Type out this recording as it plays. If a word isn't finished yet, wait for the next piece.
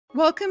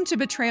Welcome to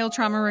Betrayal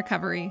Trauma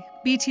Recovery,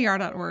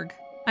 BTR.org.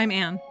 I'm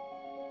Anne.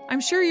 I'm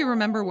sure you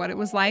remember what it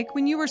was like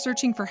when you were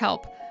searching for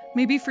help,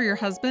 maybe for your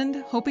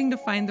husband, hoping to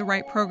find the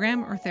right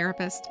program or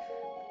therapist.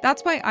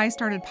 That's why I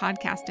started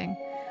podcasting.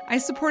 I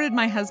supported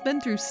my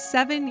husband through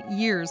 7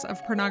 years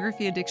of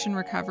pornography addiction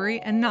recovery,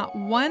 and not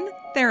one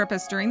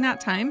therapist during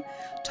that time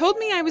told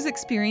me I was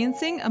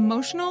experiencing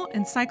emotional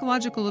and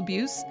psychological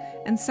abuse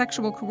and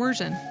sexual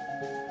coercion.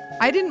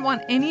 I didn't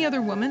want any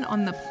other woman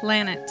on the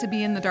planet to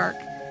be in the dark.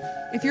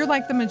 If you're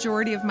like the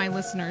majority of my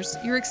listeners,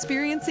 you're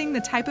experiencing the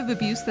type of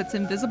abuse that's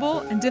invisible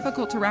and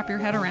difficult to wrap your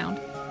head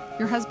around.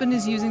 Your husband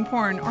is using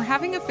porn or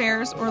having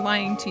affairs or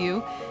lying to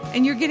you,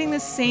 and you're getting the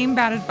same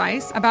bad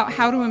advice about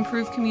how to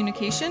improve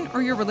communication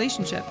or your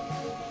relationship.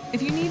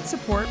 If you need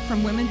support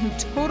from women who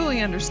totally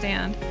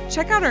understand,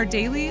 check out our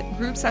daily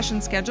group session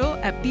schedule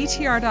at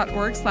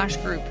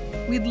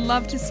btr.org/group. We'd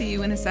love to see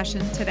you in a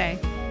session today.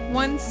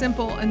 One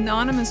simple,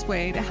 anonymous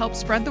way to help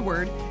spread the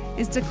word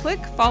is to click,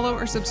 follow,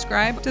 or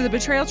subscribe to the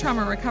Betrayal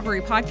Trauma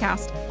Recovery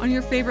podcast on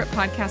your favorite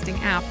podcasting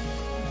app.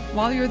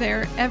 While you're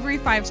there, every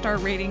 5-star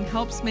rating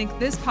helps make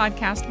this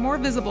podcast more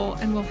visible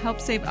and will help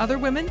save other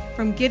women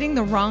from getting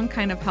the wrong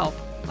kind of help,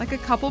 like a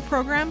couple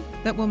program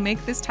that will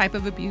make this type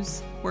of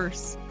abuse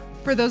worse.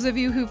 For those of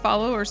you who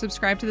follow or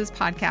subscribe to this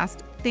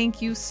podcast,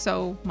 thank you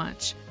so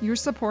much. Your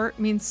support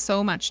means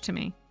so much to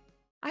me.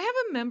 I have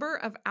a member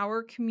of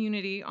our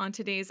community on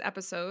today's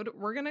episode.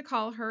 We're going to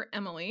call her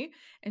Emily,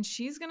 and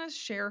she's going to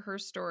share her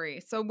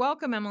story. So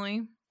welcome,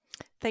 Emily.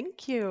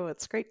 Thank you.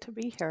 It's great to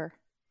be here.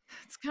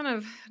 It's kind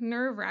of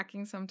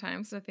nerve-wracking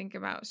sometimes to think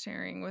about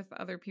sharing with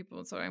other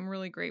people, so I'm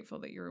really grateful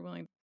that you were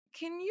willing.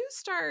 Can you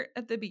start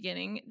at the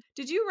beginning?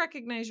 Did you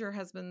recognize your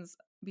husband's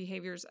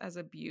behaviors as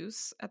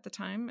abuse at the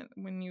time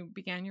when you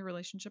began your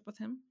relationship with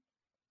him?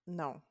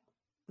 No,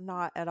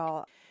 not at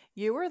all.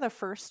 You were the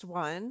first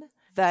one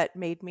that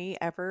made me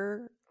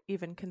ever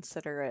even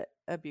consider it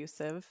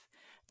abusive,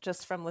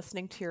 just from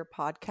listening to your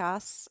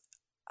podcasts.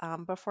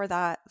 Before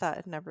that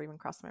had never even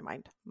crossed my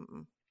mind.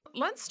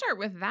 Let's start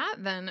with that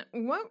then.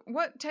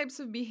 What types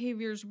of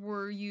behaviors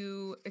were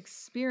you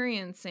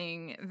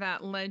experiencing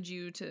that led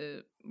you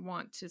to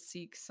want to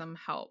seek some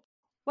help?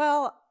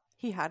 Well,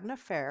 he had an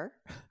affair.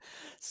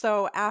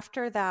 So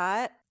after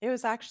that, it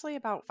was actually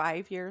about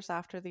 5 years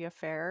after the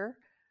affair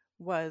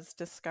was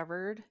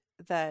discovered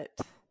that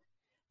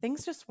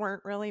things just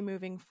weren't really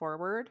moving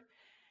forward.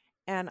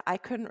 And I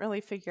couldn't really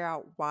figure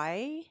out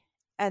why.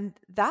 And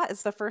that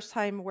is the first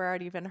time where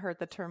I'd even heard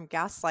the term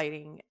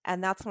gaslighting.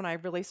 And that's when I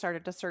really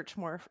started to search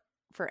more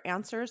for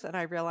answers. And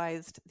I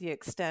realized the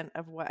extent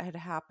of what had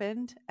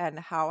happened and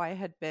how I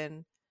had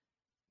been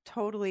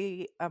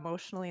totally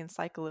emotionally and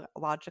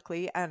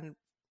psychologically and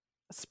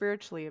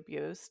spiritually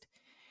abused.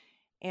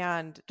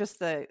 And just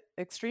the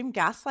extreme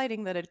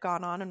gaslighting that had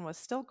gone on and was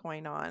still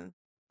going on.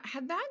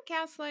 Had that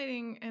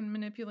gaslighting and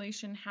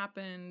manipulation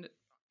happened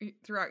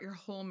throughout your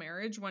whole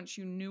marriage once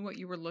you knew what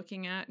you were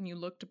looking at and you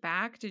looked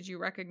back? Did you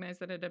recognize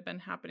that it had been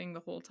happening the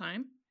whole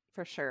time?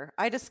 For sure.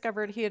 I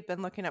discovered he had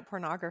been looking at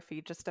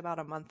pornography just about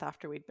a month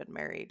after we'd been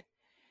married.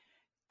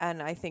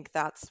 And I think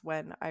that's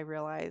when I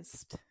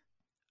realized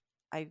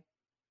I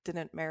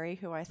didn't marry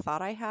who I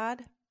thought I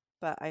had,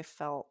 but I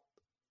felt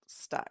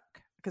stuck.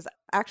 Because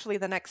actually,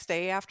 the next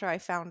day after I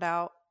found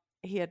out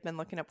he had been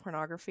looking at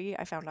pornography,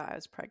 I found out I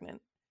was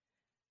pregnant.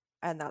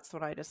 And that's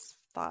when I just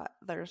thought,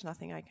 there's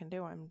nothing I can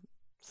do. I'm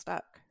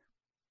stuck.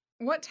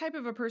 What type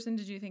of a person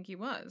did you think he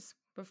was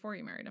before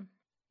you married him?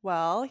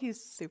 Well,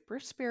 he's super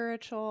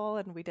spiritual,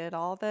 and we did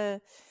all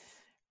the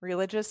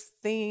religious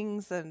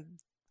things. And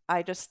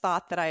I just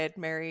thought that I had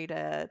married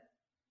a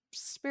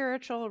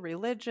spiritual,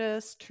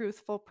 religious,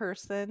 truthful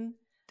person.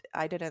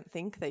 I didn't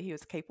think that he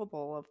was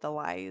capable of the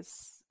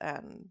lies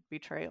and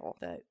betrayal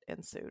that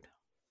ensued.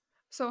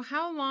 So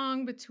how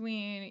long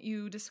between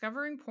you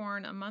discovering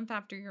porn a month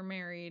after you're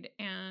married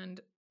and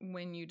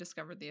when you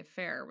discovered the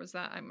affair? Was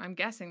that, I'm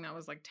guessing that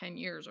was like 10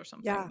 years or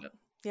something. Yeah. But...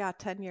 Yeah,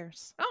 10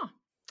 years. Oh,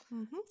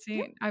 see,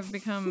 Yep. I've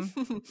become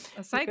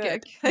a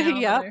psychic Good. now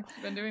Yep. that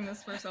I've been doing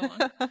this for so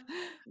long.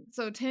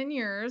 So 10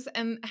 years.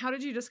 And how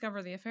did you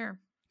discover the affair?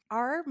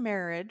 Our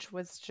marriage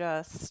was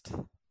just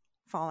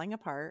falling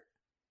apart.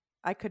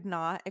 I could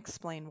not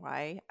explain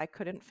why. I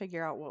couldn't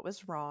figure out what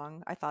was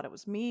wrong. I thought it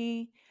was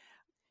me.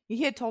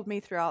 He had told me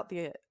throughout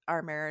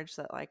our marriage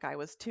that like I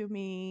was too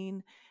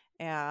mean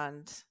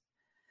and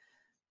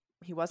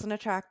he wasn't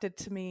attracted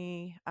to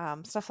me,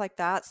 stuff like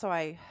that. So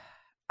I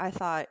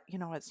thought,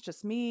 it's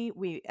just me.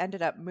 We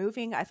ended up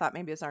moving. I thought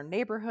maybe it was our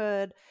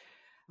neighborhood.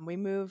 We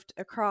moved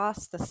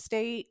across the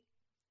state.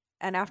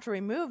 And after we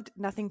moved,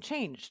 nothing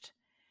changed.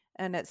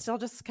 And it still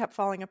just kept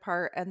falling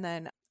apart. And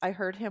then I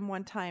heard him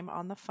one time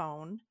on the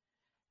phone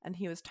and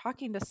he was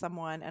talking to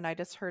someone. And I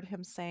just heard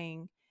him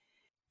saying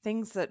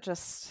things that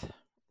just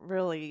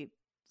really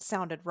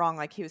sounded wrong.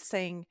 Like he was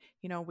saying,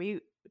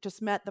 we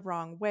just met the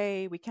wrong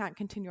way. We can't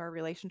continue our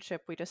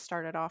relationship. We just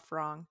started off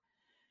wrong.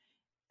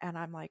 And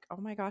I'm like, oh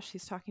my gosh,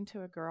 he's talking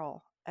to a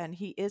girl and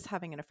he is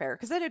having an affair.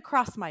 Because it had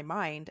crossed my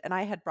mind and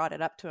I had brought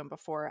it up to him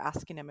before,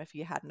 asking him if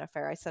he had an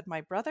affair. I said,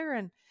 my brother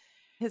and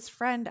His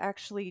friend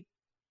actually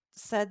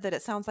said that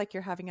it sounds like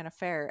you're having an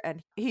affair.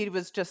 And he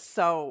was just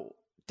so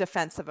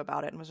defensive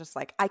about it and was just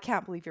like, I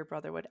can't believe your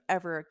brother would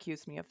ever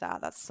accuse me of that.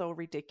 That's so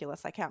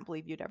ridiculous. I can't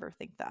believe you'd ever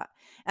think that.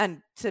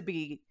 And to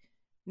be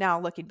now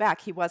looking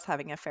back, he was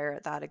having an affair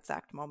at that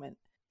exact moment.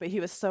 But he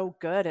was so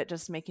good at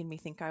just making me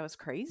think I was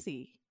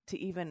crazy to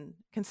even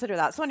consider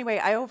that. So anyway,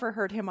 I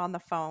overheard him on the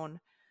phone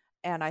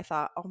and I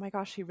thought, oh my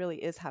gosh, he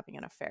really is having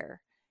an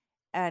affair.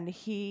 And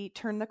he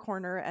turned the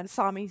corner and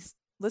saw me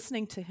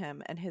listening to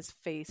him, and his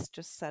face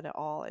just said it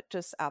all. It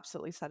just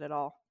absolutely said it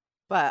all.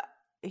 But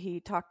he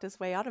talked his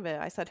way out of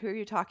it. I said, who are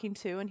you talking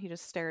to? And he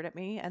just stared at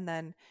me. And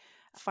then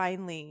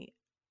finally,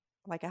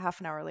 like a half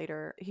an hour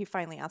later, he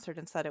finally answered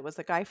and said it was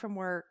a guy from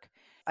work.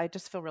 I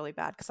just feel really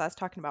bad because I was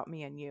talking about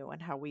me and you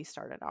and how we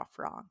started off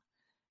wrong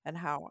and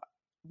how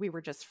we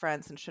were just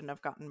friends and shouldn't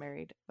have gotten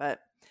married. But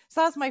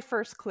so that was my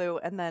first clue.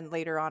 And then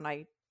later on,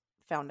 I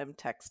found him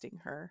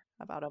texting her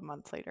about a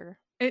month later.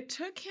 It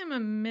took him a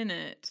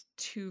minute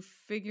to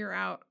figure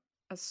out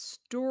a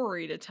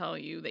story to tell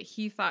you that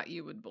he thought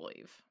you would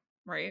believe,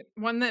 right?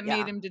 One that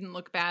made him didn't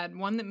look bad,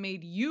 one that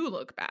made you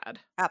look bad.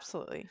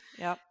 Absolutely.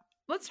 Yep.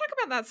 Let's talk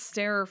about that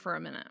stare for a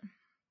minute.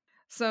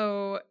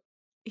 So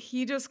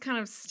he just kind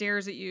of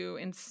stares at you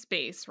in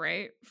space,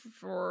 right?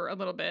 For a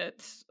little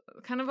bit.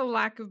 Kind of a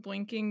lack of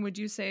blinking, would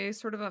you say?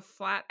 Sort of a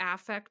flat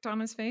affect on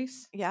his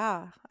face?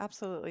 Yeah,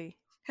 absolutely.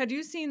 Had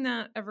you seen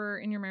that ever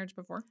in your marriage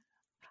before?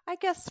 I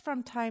guess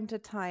from time to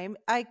time.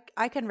 I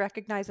can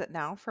recognize it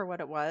now for what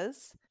it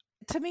was.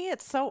 To me,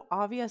 it's so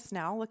obvious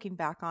now looking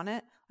back on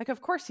it. Like,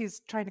 of course,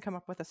 he's trying to come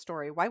up with a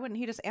story. Why wouldn't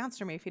he just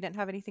answer me if he didn't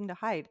have anything to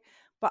hide?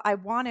 But I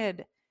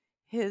wanted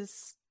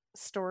his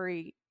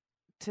story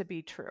to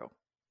be true.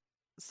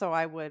 So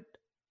I would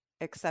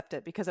accept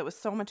it because it was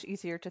so much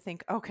easier to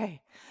think,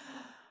 okay,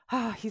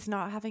 he's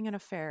not having an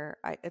affair.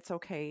 It's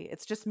okay.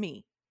 It's just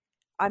me.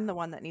 I'm the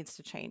one that needs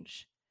to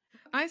change.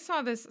 I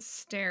saw this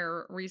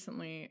stare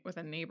recently with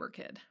a neighbor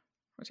kid,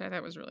 which I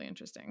thought was really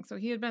interesting. So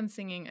he had been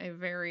singing a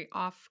very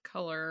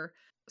off-color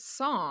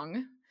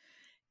song,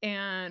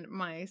 and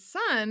my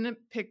son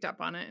picked up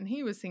on it, and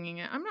he was singing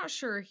it. I'm not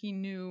sure he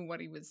knew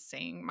what he was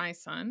saying, my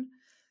son.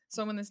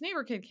 So when this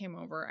neighbor kid came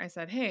over, I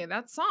said, hey,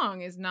 that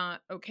song is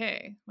not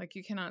okay. Like,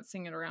 you cannot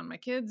sing it around my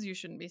kids. You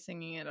shouldn't be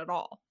singing it at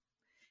all.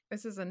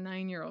 This is a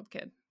 9-year-old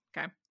kid,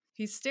 okay?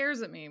 He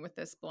stares at me with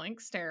this blank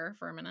stare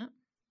for a minute.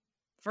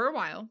 For a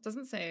while,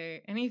 doesn't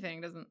say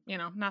anything, doesn't,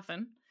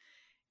 nothing.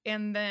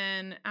 And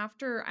then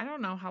after, I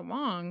don't know how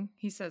long,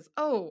 he says,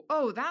 oh,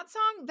 that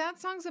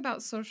song's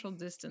about social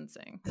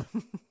distancing.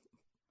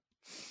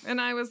 And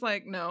I was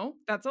like, no,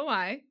 that's a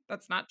lie.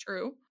 That's not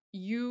true.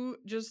 You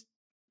just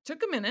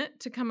took a minute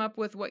to come up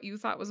with what you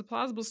thought was a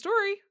plausible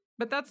story,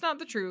 but that's not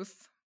the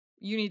truth.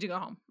 You need to go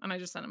home. And I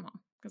just sent him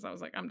home because I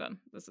was like, I'm done.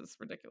 This is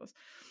ridiculous.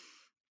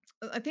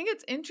 I think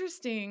it's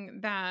interesting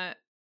that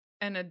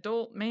an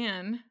adult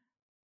man,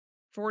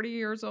 40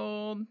 years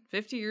old,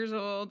 50 years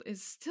old,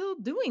 is still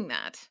doing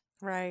that.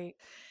 Right.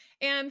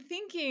 And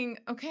thinking,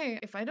 okay,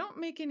 if I don't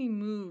make any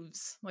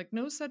moves, like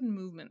no sudden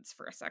movements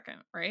for a second,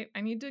 right?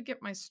 I need to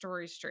get my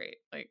story straight.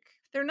 Like,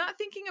 they're not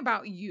thinking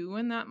about you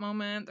in that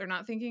moment. They're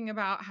not thinking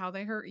about how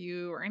they hurt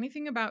you or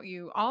anything about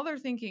you. All they're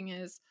thinking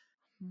is,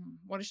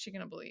 what is she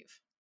going to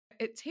believe?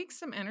 It takes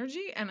some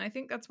energy. And I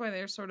think that's why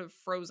they're sort of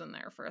frozen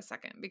there for a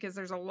second, because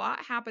there's a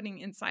lot happening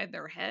inside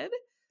their head.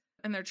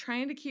 And they're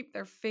trying to keep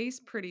their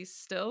face pretty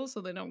still so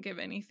they don't give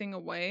anything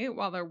away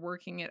while they're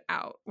working it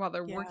out, while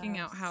they're working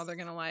out how they're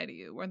going to lie to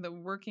you, when they're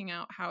working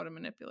out how to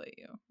manipulate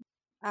you.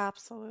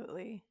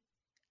 Absolutely.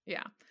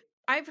 Yeah.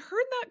 I've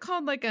heard that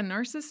called like a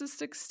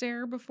narcissistic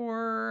stare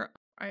before.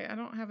 I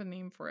don't have a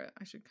name for it.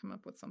 I should come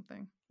up with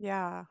something.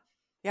 Yeah.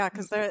 Yeah,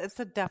 because it's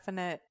a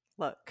definite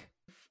look.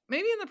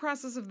 Maybe in the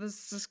process of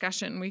this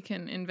discussion, we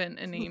can invent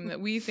a name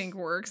that we think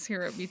works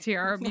here at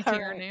BTR, a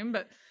BTR name.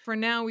 But for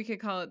now, we could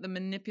call it the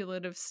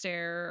manipulative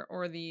stare,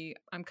 or the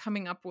I'm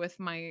coming up with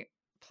my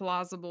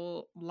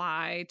plausible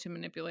lie to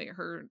manipulate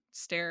her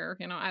stare.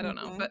 I don't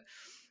know. But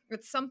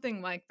it's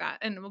something like that.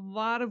 And a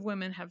lot of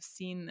women have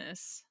seen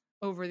this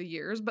over the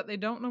years, but they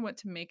don't know what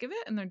to make of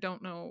it. And they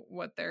don't know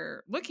what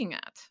they're looking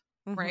at,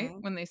 right,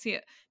 when they see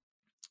it.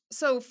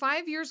 So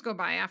 5 years go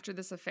by after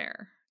this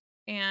affair.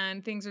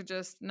 And things are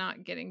just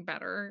not getting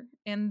better.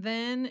 And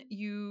then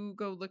you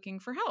go looking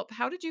for help.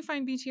 How did you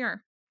find BTR?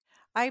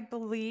 I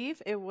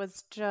believe it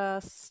was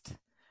just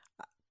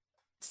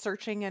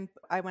searching, and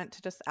I went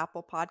to just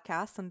Apple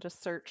Podcasts and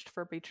just searched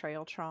for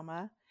betrayal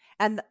trauma.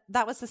 And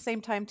that was the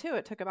same time too.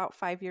 It took about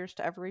 5 years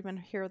to ever even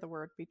hear the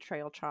word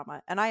betrayal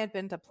trauma. And I had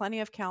been to plenty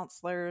of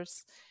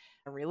counselors,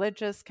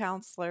 religious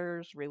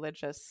counselors,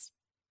 religious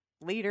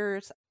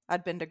leaders.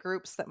 I'd been to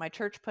groups that my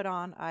church put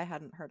on. I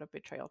hadn't heard of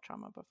betrayal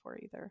trauma before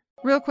either.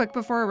 Real quick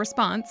before a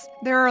response,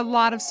 there are a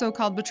lot of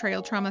so-called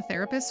betrayal trauma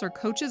therapists or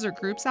coaches or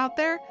groups out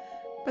there,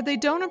 but they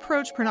don't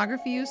approach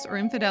pornography use or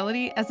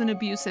infidelity as an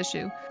abuse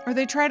issue, or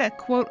they try to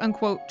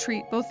quote-unquote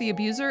treat both the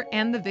abuser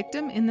and the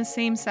victim in the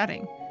same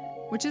setting,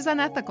 which is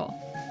unethical.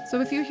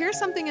 So if you hear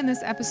something in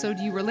this episode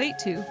you relate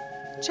to,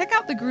 Check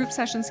out the group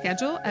session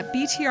schedule at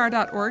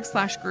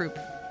btr.org/group.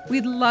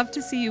 We'd love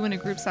to see you in a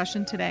group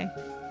session today.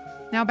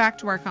 Now back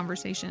to our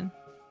conversation.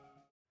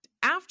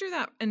 After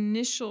that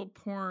initial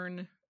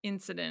porn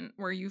incident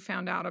where you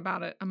found out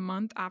about it a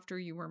month after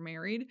you were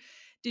married,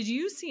 did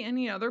you see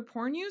any other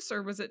porn use,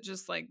 or was it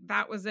just like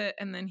that was it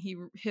and then he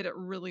hit it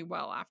really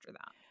well after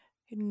that?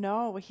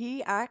 No,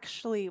 he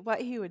actually,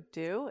 what he would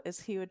do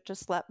is he would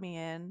just let me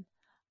in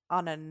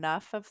on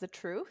enough of the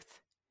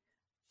truth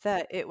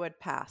that it would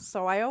pass.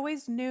 So I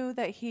always knew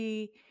that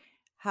he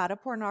had a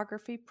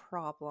pornography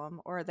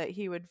problem or that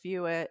he would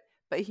view it,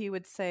 but he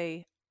would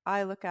say,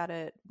 I look at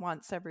it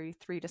once every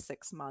 3 to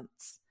 6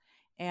 months,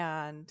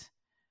 and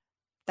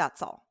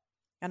that's all.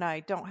 And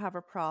I don't have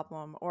a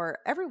problem. Or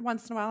every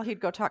once in a while,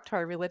 he'd go talk to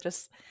our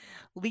religious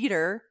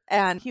leader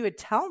and he would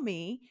tell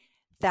me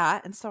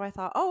that. And so I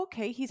thought, oh,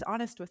 okay, he's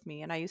honest with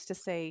me. And I used to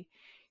say,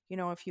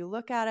 if you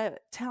look at it,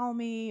 tell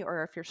me,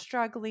 or if you're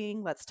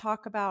struggling, let's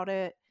talk about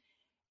it.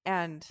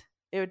 And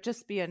it would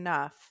just be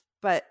enough.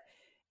 But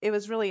it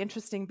was really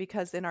interesting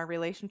because in our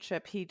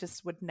relationship, he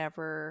just would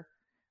never,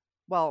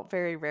 well,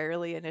 very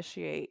rarely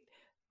initiate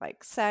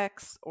like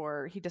sex,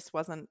 or he just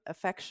wasn't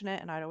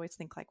affectionate. And I'd always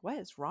think like, what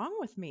is wrong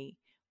with me?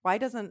 Why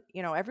doesn't,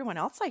 everyone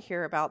else I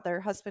hear about,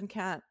 their husband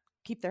can't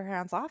keep their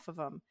hands off of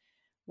them?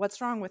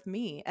 What's wrong with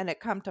me? And it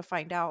come to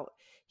find out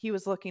he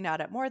was looking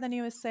at it more than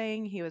he was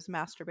saying. He was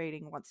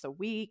masturbating once a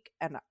week,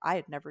 and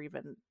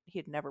he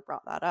had never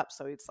brought that up.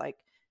 So it's like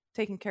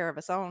taking care of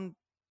his own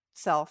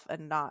self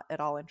and not at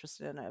all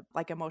interested in a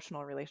like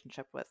emotional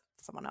relationship with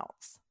someone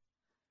else.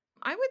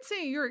 I would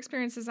say your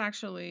experience is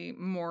actually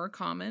more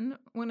common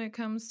when it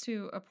comes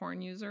to a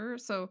porn user.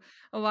 So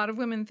a lot of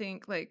women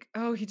think like,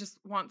 oh, he just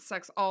wants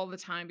sex all the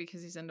time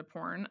because he's into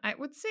porn. I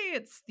would say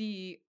it's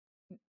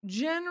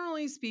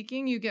generally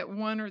speaking, you get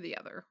one or the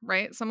other,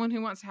 right? Someone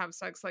who wants to have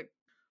sex like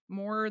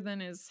more than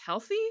is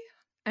healthy.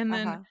 And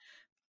then Uh-huh.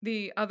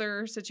 the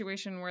other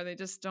situation where they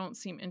just don't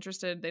seem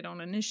interested, they don't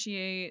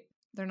initiate,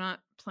 they're not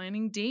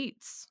planning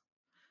dates,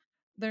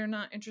 they're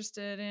not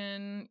interested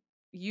in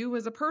you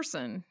as a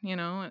person,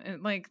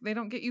 and like they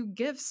don't get you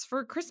gifts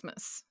for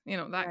Christmas,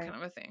 that Right. kind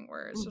of a thing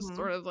where it's just Mhm.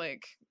 sort of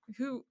like,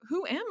 who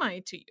am I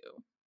to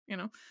you? You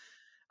know,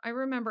 I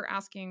remember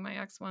asking my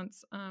ex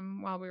once,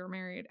 while we were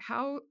married,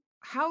 how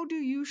do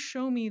you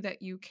show me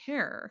that you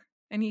care?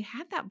 And he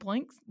had that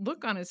blank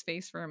look on his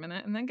face for a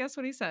minute, and then guess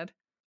what he said?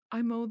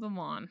 I mow the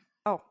lawn.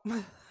 Oh.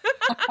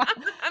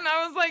 And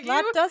I was like,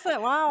 That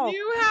doesn't wow.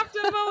 you have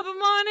to mow the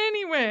lawn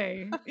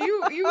anyway.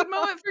 You would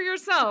mow it for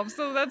yourself.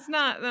 So that's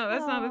not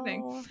a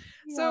thing. Oh,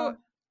 So yeah.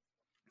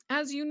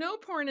 as you know,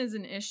 porn is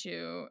an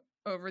issue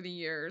over the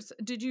years.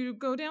 Did you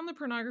go down the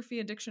pornography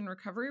addiction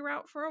recovery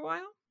route for a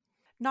while?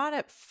 Not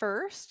at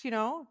first,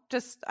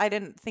 just I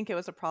didn't think it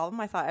was a problem.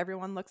 I thought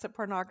everyone looks at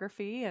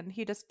pornography and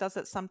he just does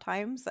it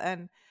sometimes.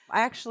 And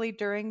I actually,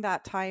 during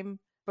that time,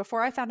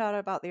 before I found out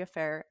about the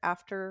affair,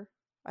 after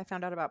I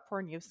found out about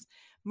porn use,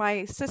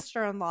 my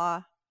sister in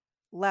law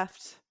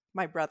left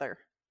my brother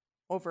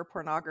over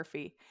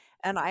pornography.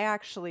 And I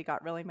actually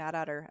got really mad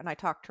at her. And I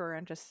talked to her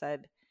and just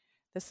said,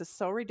 this is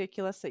so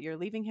ridiculous that you're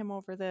leaving him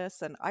over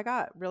this. And I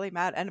got really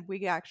mad. And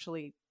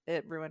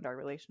it ruined our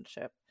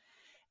relationship.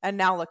 And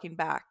now looking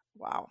back,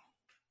 wow,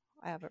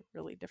 I have a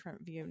really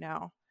different view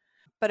now.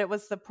 But it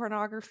was the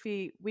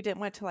pornography. We didn't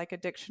went to like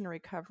addiction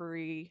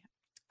recovery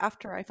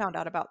after I found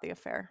out about the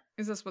affair.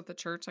 Is this with the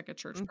church, like a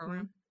church Mhm.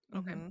 program?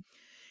 Okay. Mhm.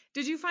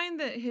 Did you find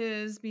that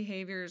his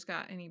behaviors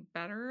got any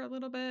better a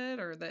little bit,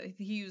 or that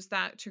he used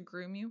that to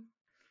groom you?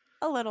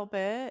 A little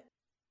bit.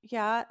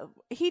 Yeah,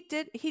 he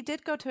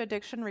did go to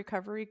addiction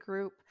recovery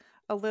group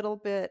a little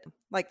bit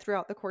like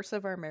throughout the course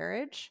of our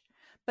marriage,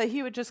 but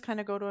he would just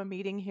kind of go to a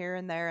meeting here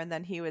and there, and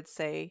then he would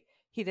say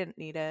he didn't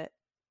need it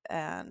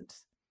and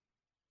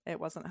it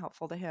wasn't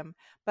helpful to him.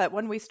 But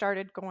when we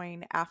started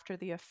going after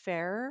the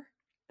affair,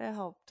 it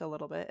helped a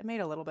little bit. It made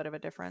a little bit of a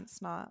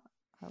difference, not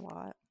a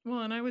lot.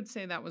 Well, and I would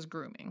say that was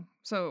grooming.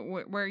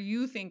 So where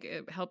you think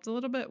it helped a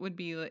little bit would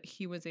be that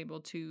he was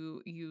able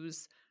to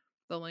use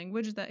the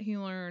language that he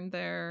learned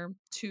there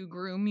to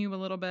groom you a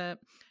little bit.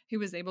 He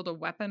was able to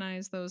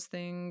weaponize those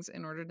things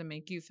in order to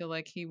make you feel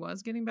like he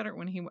was getting better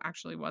when he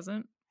actually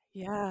wasn't.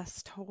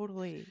 Yes,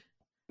 totally.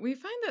 We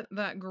find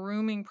that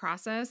grooming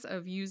process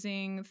of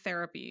using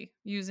therapy,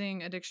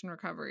 using addiction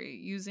recovery,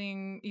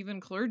 using even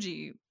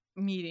clergy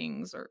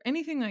meetings or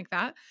anything like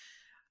that,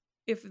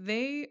 if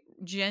they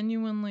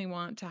genuinely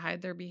want to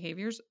hide their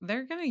behaviors,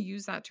 they're going to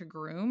use that to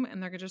groom,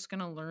 and they're just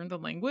going to learn the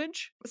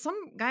language.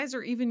 Some guys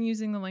are even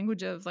using the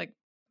language of like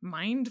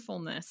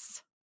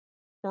mindfulness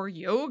or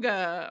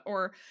yoga,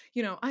 or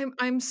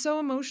I'm so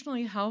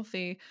emotionally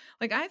healthy.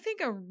 Like, I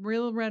think a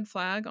real red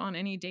flag on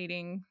any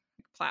dating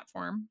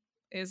platform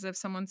is if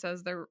someone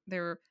says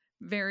they're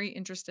very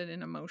interested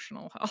in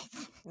emotional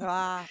health.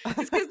 Ah.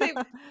 It's because they've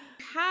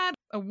had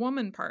a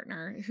woman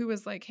partner who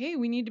was like, hey,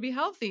 we need to be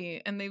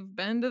healthy, and they've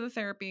been to the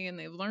therapy and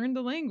they've learned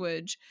the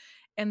language,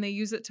 and they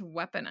use it to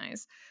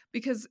weaponize.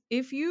 Because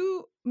if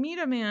you meet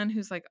a man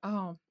who's like,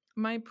 oh,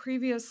 my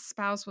previous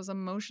spouse was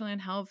emotionally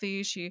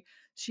unhealthy,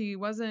 she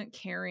wasn't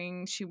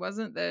caring, she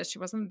wasn't this, she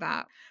wasn't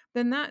that,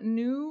 then that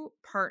new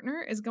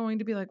partner is going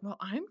to be like, well,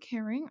 I'm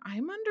caring,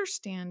 I'm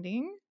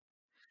understanding.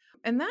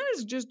 And that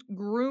is just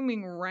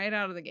grooming right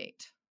out of the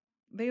gate.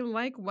 They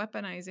like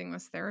weaponizing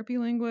this therapy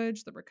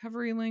language, the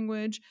recovery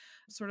language,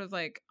 sort of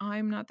like,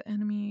 I'm not the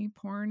enemy,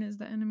 porn is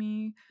the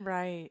enemy.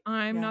 Right.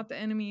 I'm Yeah. not the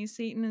enemy,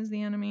 Satan is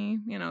the enemy,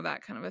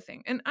 that kind of a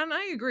thing. And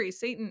I agree,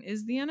 Satan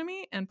is the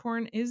enemy and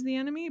porn is the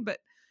enemy, but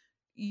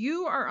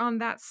you are on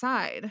that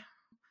side.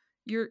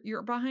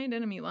 You're behind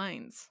enemy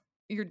lines.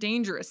 You're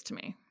dangerous to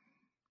me.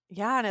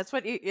 Yeah, and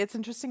it's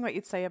interesting what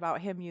you'd say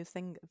about him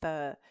using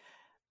the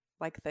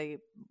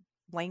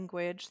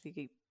language,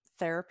 the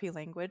therapy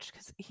language,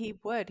 because he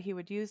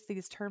would use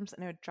these terms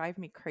and it would drive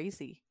me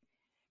crazy.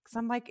 Because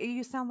I'm like,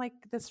 you sound like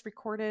this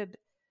recorded,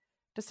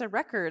 just a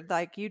record.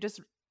 Like you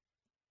just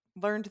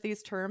learned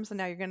these terms and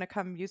now you're gonna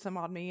come use them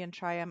on me and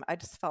try them. I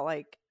just felt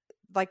like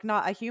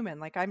not a human.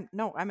 Like I'm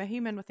a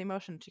human with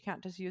emotions. You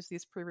can't just use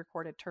these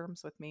pre-recorded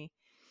terms with me.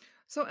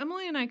 So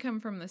Emily and I come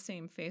from the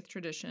same faith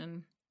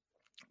tradition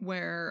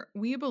where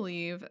we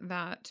believe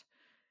that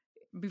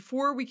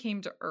before we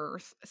came to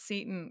earth,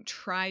 Satan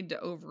tried to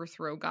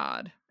overthrow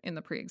God in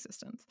the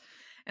pre-existence.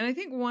 And I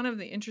think one of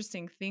the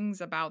interesting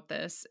things about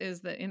this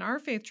is that in our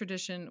faith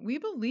tradition, we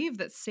believe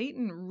that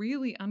Satan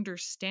really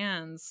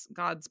understands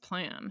God's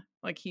plan.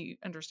 Like he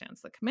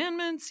understands the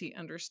commandments, he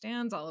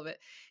understands all of it.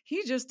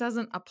 He just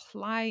doesn't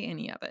apply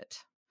any of it.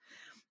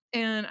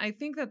 And I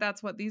think that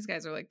that's what these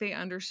guys are like. They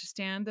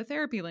understand the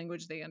therapy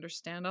language. They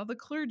understand all the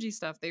clergy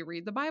stuff. They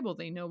read the Bible.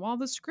 They know all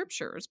the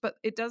scriptures, but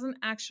it doesn't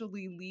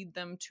actually lead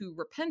them to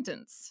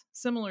repentance,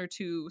 similar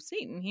to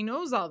Satan. He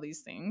knows all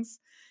these things.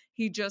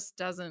 He just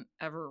doesn't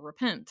ever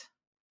repent.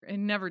 It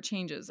never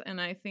changes.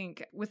 And I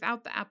think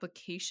without the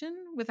application,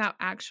 without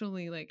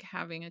actually like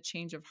having a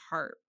change of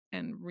heart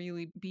and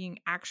really being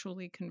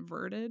actually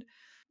converted,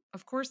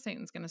 of course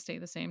Satan's going to stay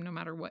the same no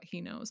matter what he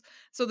knows.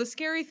 So the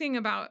scary thing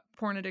about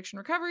porn addiction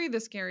recovery,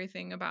 the scary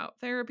thing about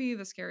therapy,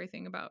 the scary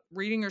thing about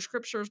reading your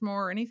scriptures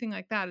more or anything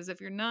like that is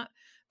if you're not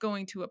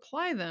going to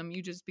apply them,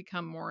 you just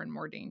become more and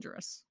more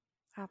dangerous.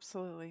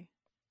 Absolutely.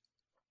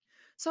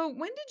 So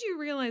when did you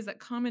realize that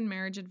common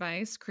marriage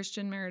advice,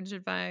 Christian marriage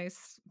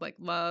advice, like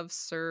love,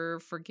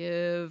 serve,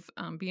 forgive,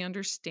 be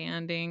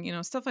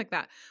understanding, stuff like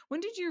that,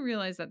 when did you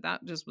realize that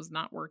that just was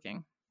not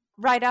working?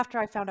 Right after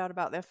I found out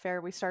about the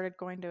affair, we started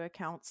going to a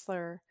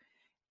counselor,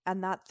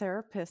 and that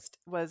therapist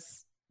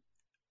was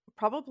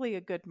probably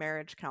a good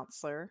marriage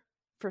counselor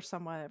for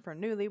someone for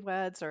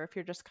newlyweds or if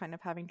you're just kind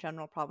of having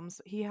general problems.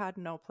 He had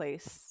no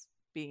place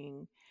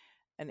being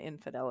an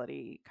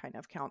infidelity kind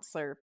of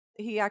counselor.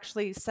 He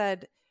actually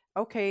said,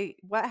 okay,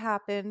 what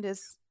happened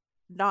is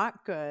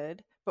not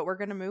good, but we're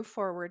going to move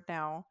forward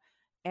now.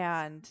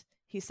 And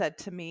he said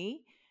to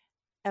me,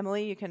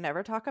 Emily, you can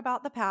never talk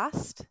about the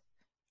past.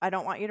 I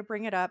don't want you to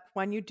bring it up.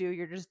 When you do,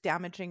 you're just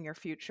damaging your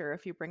future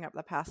if you bring up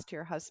the past to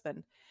your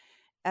husband.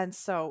 And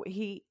so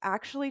he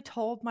actually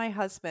told my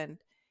husband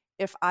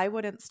if I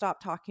wouldn't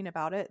stop talking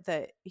about it,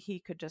 that he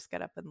could just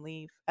get up and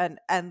leave and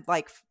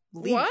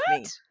leave What?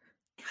 me.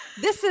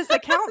 This is a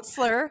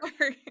counselor.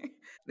 Sorry.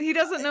 He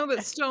doesn't know that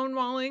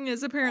stonewalling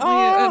is apparently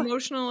Oh,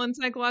 emotional and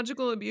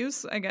psychological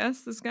abuse, I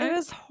guess, this it guy.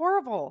 was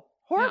horrible,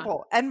 Yeah.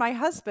 horrible. And my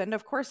husband,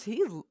 of course,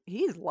 he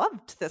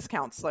loved this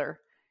counselor.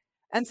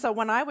 And so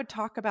when I would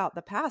talk about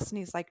the past, and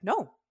he's like,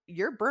 "No,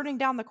 you're burning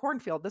down the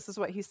cornfield." This is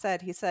what he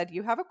said. He said,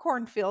 "You have a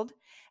cornfield,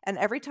 and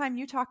every time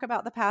you talk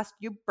about the past,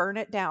 you burn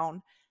it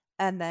down,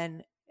 and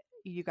then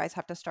you guys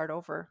have to start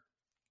over."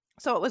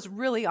 So it was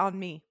really on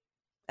me.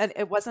 And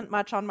it wasn't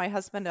much on my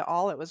husband at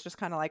all. It was just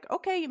kind of like,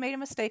 "Okay, you made a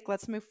mistake.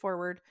 Let's move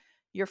forward.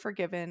 You're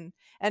forgiven."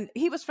 And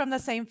he was from the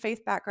same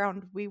faith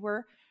background we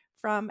were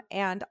from,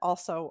 and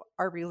also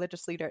our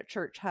religious leader at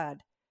church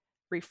had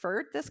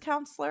referred this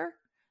counselor.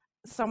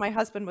 So my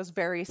husband was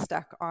very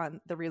stuck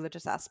on the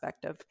religious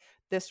aspect of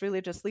this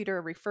religious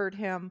leader referred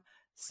him,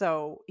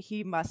 so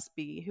he must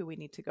be who we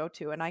need to go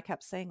to. And I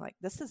kept saying like,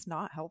 this is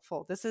not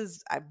helpful. This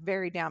is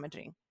very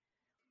damaging.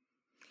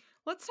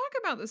 Let's talk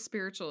about the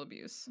spiritual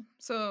abuse.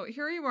 So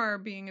here you are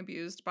being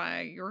abused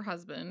by your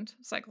husband,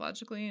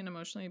 psychologically and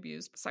emotionally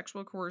abused,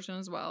 sexual coercion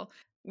as well,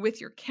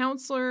 with your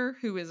counselor,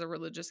 who is a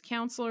religious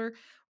counselor,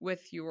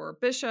 with your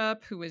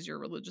bishop, who is your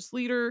religious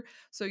leader.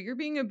 So you're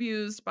being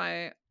abused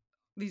by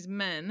these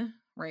men,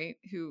 right,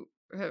 who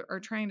are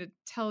trying to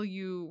tell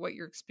you what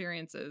your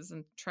experience is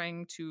and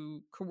trying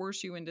to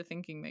coerce you into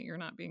thinking that you're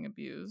not being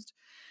abused.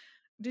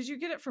 Did you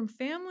get it from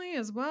family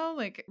as well?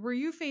 Like, were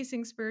you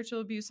facing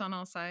spiritual abuse on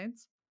all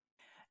sides?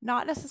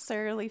 Not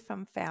necessarily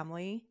from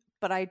family,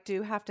 but I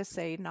do have to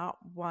say, not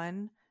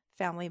one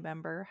family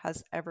member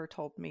has ever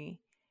told me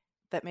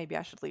that maybe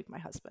I should leave my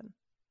husband.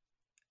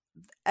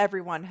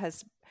 Everyone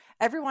has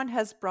everyone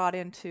has brought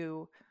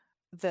into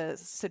the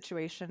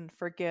situation,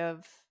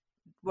 forgive,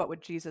 what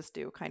would Jesus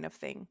do kind of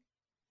thing.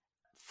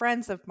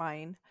 Friends of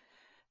mine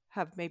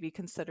have maybe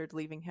considered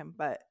leaving him,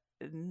 but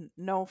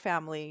no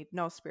family,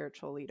 no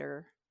spiritual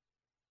leader.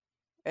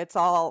 It's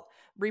all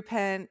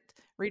repent,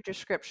 read your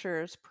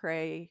scriptures,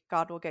 pray,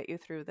 God will get you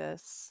through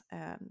this.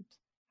 And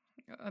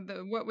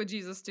What would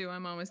Jesus do?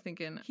 I'm always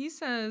thinking. He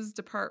says,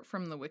 depart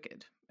from the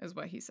wicked is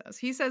what he says.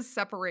 He says,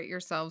 separate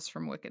yourselves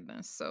from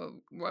wickedness.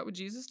 So what would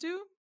Jesus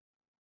do?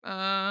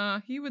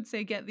 He would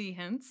say, get thee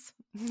hence.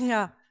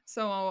 Yeah.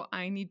 So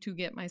I need to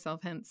get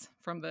myself hence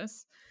from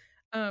this.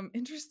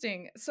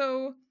 Interesting.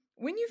 So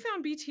when you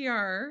found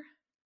BTR,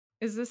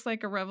 is this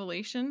like a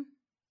revelation?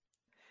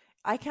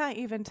 I can't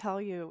even tell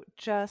you,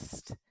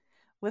 just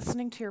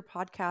listening to your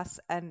podcast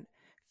and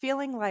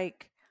feeling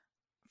like,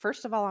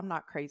 first of all, I'm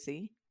not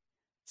crazy.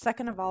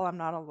 Second of all, I'm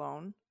not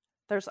alone.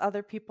 There's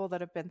other people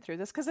that have been through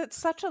this because it's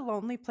such a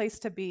lonely place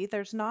to be.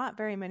 There's not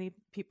very many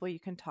people you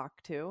can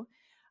talk to.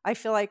 I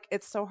feel like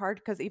it's so hard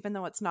because even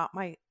though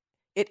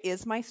it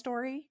is my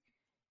story,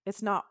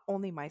 it's not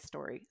only my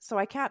story. So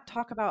I can't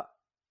talk about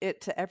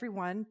it to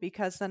everyone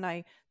because then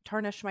I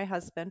tarnish my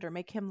husband or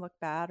make him look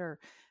bad or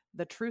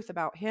the truth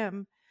about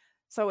him.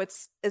 So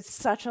it's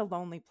such a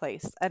lonely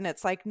place. And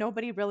it's like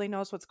nobody really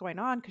knows what's going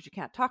on because you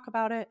can't talk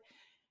about it.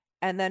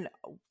 And then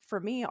for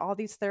me, all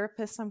these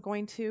therapists I'm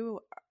going to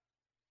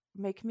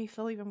make me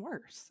feel even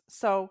worse.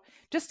 So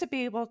just to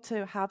be able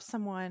to have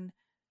someone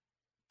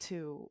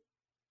to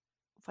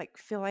like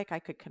feel like I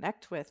could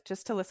connect with,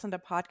 just to listen to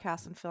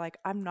podcasts and feel like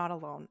I'm not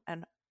alone.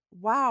 And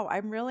wow,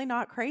 I'm really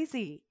not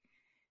crazy.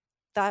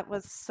 That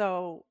was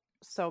so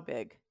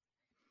big.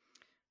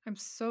 I'm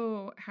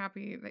so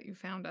happy that you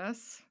found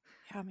us.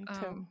 Yeah, me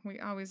too. We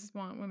always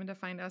want women to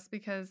find us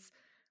because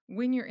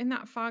when you're in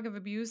that fog of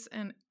abuse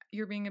and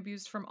you're being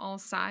abused from all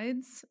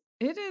sides,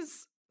 it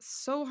is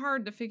so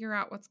hard to figure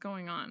out what's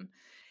going on.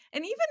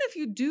 And even if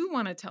you do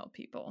want to tell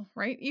people,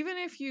 right? Even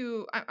if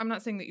I'm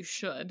not saying that you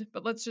should,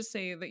 but let's just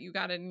say that you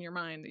got it in your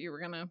mind that you were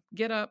going to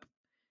get up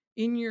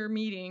in your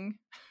meeting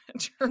at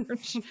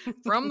church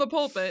from the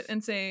pulpit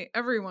and say,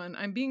 everyone,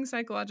 I'm being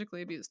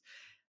psychologically abused.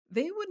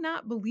 They would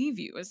not believe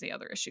you is the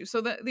other issue. So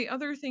the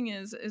other thing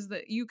is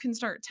that you can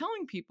start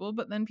telling people,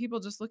 but then people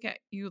just look at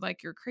you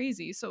like you're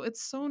crazy. So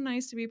it's so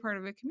nice to be part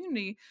of a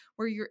community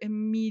where you're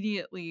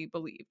immediately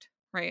believed,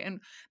 right? And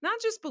not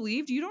just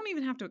believed, you don't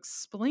even have to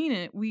explain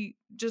it. We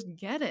just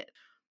get it.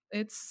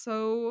 It's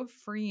so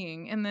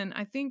freeing. And then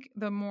I think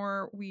the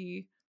more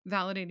we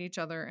validate each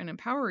other and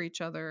empower each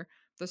other,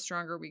 the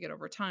stronger we get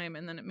over time.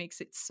 And then it makes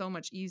it so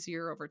much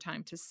easier over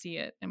time to see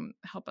it and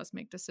help us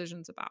make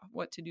decisions about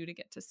what to do to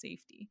get to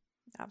safety.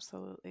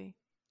 Absolutely.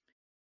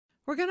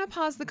 We're going to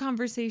pause the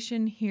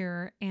conversation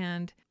here,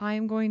 and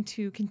I'm going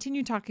to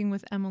continue talking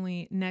with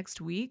Emily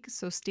next week.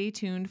 So stay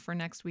tuned for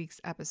next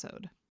week's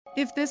episode.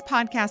 If this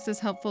podcast is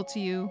helpful to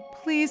you,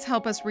 please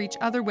help us reach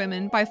other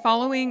women by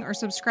following or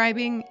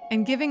subscribing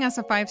and giving us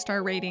a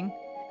 5-star rating.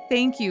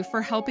 Thank you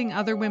for helping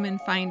other women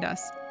find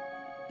us.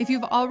 If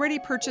you've already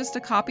purchased a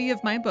copy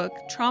of my book,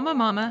 Trauma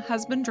Mama,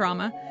 Husband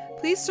Drama,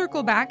 please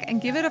circle back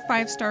and give it a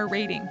 5-star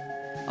rating.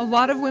 A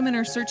lot of women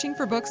are searching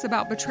for books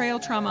about betrayal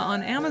trauma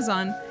on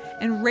Amazon,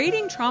 and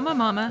rating Trauma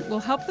Mama will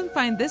help them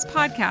find this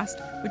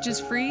podcast, which is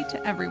free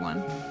to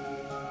everyone.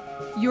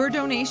 Your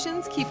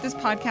donations keep this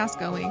podcast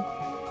going.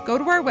 Go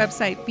to our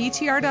website,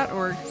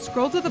 btr.org,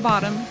 scroll to the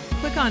bottom,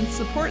 click on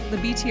Support the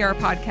BTR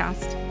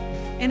Podcast.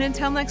 And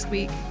until next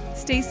week,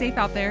 stay safe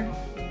out there.